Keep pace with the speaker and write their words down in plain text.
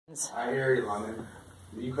I hear you, London.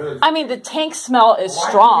 You could have. I mean, the tank smell is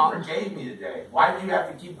strong. Why did you forgave me today? Why did you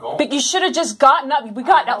have to keep going? But you should have just gotten up. We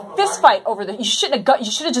got a fist fight over this. You shouldn't have got.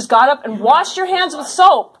 You should have just got up and washed your hands with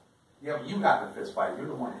soap. Yeah, but you got the fist fight. You're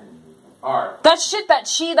the one hitting me. All right. That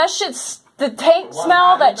shit's the tank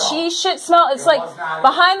smell, that cheese shit smell. It's like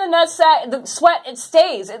behind the nutsack, the sweat. It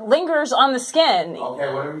stays. It lingers on the skin.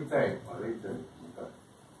 Okay, what do you think? What do you think?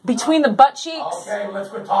 Between the butt cheeks. Okay, well, let's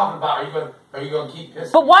quit talking about it. Are you gonna keep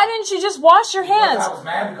pissing? But why didn't you just wash your hands? Because I was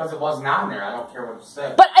mad because it wasn't on there. I don't care what you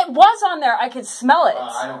say. But it was on there. I could smell it.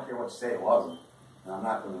 I don't care what you say. It wasn't. And I'm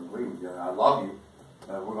not going to agree with you. I love you.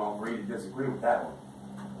 We're going to agree to disagree with that one.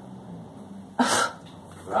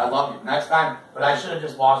 But I love you. Next time. But I should have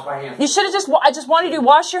just washed my hands. You should have just. I just wanted you to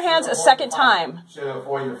wash your hands a second time. Should have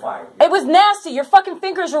avoided the fight. It was nasty. Your fucking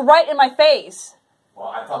fingers were right in my face. Well,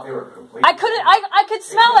 I thought they were complete. I couldn't. I could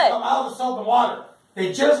smell it. Come out of the soap and water.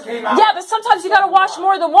 They just came out. Yeah, but sometimes you got to wash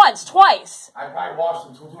more than once, twice. I probably washed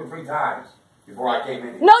them two or three times before I came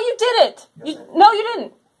in here. No, you didn't. No, you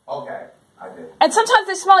didn't. Okay, I did. And sometimes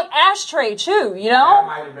they smell like ashtray too. You know. That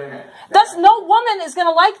might have been it. That's no woman is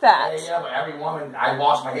gonna like that. Yeah, but every woman. I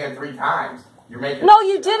washed my hand 3 times. You're making. No,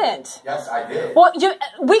 you didn't. Yes, I did. Well,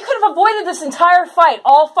 we could have avoided this entire fight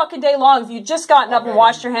all fucking day long if you just gotten up and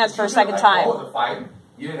washed your hands for a second time. The fight.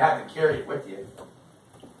 You didn't have to carry it with you.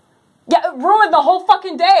 Yeah, it ruined the whole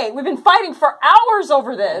fucking day. We've been fighting for hours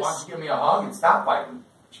over this. Why don't you give me a hug and stop fighting?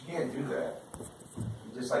 But you can't do that.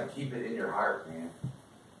 You just like keep it in your heart, man.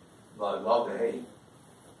 Love to hate.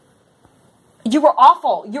 You were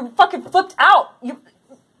awful. You fucking flipped out. You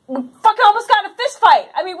fucking almost got in a fist fight.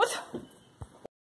 I mean, what?